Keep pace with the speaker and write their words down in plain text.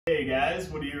Hey guys,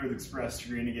 Woody here with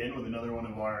Xpresscreen again with another one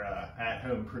of our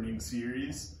at-home printing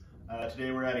series. Today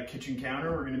we're at a kitchen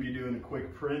counter. We're going to be doing a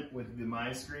quick print with the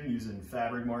MiScreen using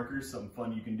fabric markers, something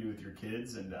fun you can do with your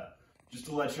kids. And just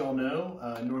to let y'all know,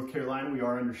 in North Carolina we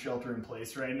are under shelter in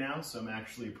place right now, so I'm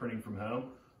actually printing from home.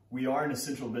 We are an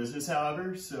essential business,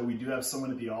 however, so we do have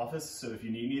someone at the office, so if you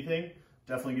need anything,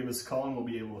 definitely give us a call and we'll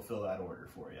be able to fill that order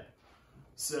for you.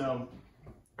 So,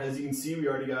 as you can see, we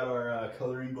already got our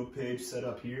coloring book page set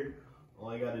up here. All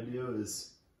I got to do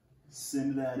is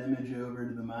send that image over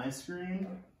to the MiScreen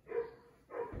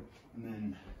and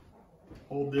then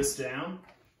hold this down.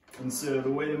 And so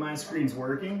the way the MiScreen's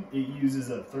working, it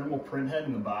uses a thermal print head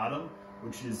in the bottom,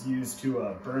 which is used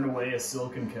to burn away a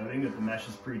silicone coating that the mesh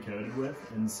is pre-coated with.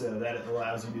 And so that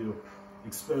allows you to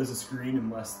expose the screen in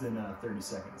less than 30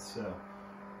 seconds. So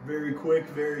very quick,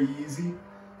 very easy.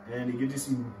 And it gives you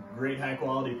some great high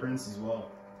quality prints as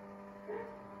well.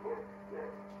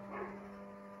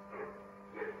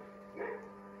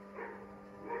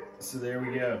 So there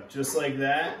we go, just like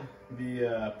that,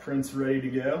 the print's ready to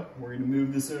go. We're gonna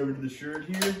move this over to the shirt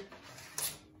here.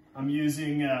 I'm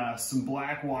using some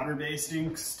black water-based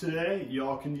inks today.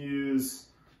 Y'all can use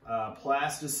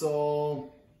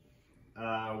Plastisol.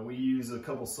 We use a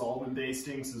couple solvent-based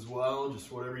inks as well,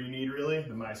 just whatever you need really.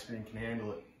 The MiScreen can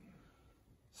handle it.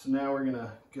 So now we're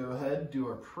gonna go ahead and do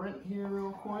our print here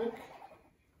real quick.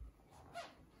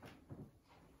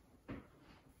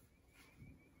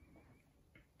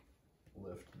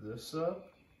 Lift this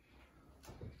up.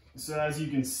 So as you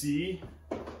can see,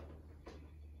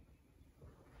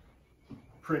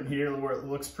 print here where it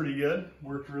looks pretty good,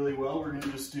 worked really well. We're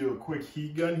gonna just do a quick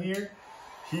heat gun here.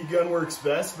 Heat gun works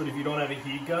best, but if you don't have a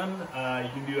heat gun, you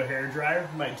can do a hair dryer.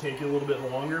 It might take you a little bit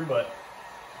longer, but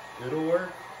it'll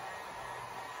work.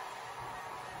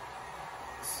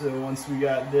 So once we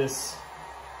got this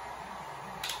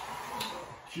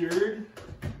cured,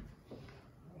 I'm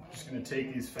just going to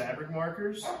take these fabric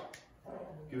markers,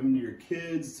 give them to your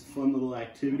kids. It's a fun little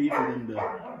activity for them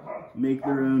to make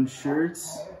their own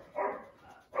shirts.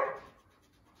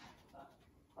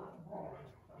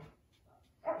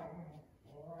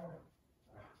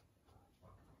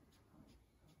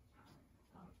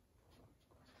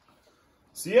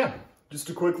 So yeah, just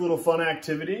a quick little fun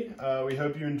activity. We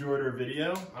hope you enjoyed our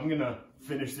video. I'm gonna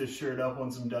finish this shirt up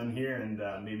once I'm done here and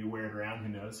maybe wear it around, who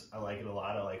knows. I like it a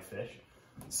lot, I like fish.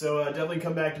 So definitely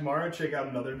come back tomorrow, check out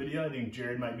another video. I think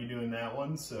Jared might be doing that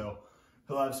one, so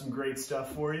he'll have some great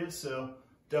stuff for you. So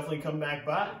definitely come back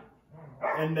by.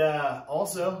 And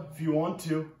also, if you want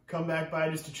to, come back by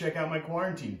just to check out my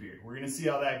quarantine beard. We're gonna see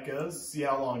how that goes, see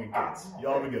how long it gets.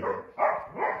 Y'all have a good one.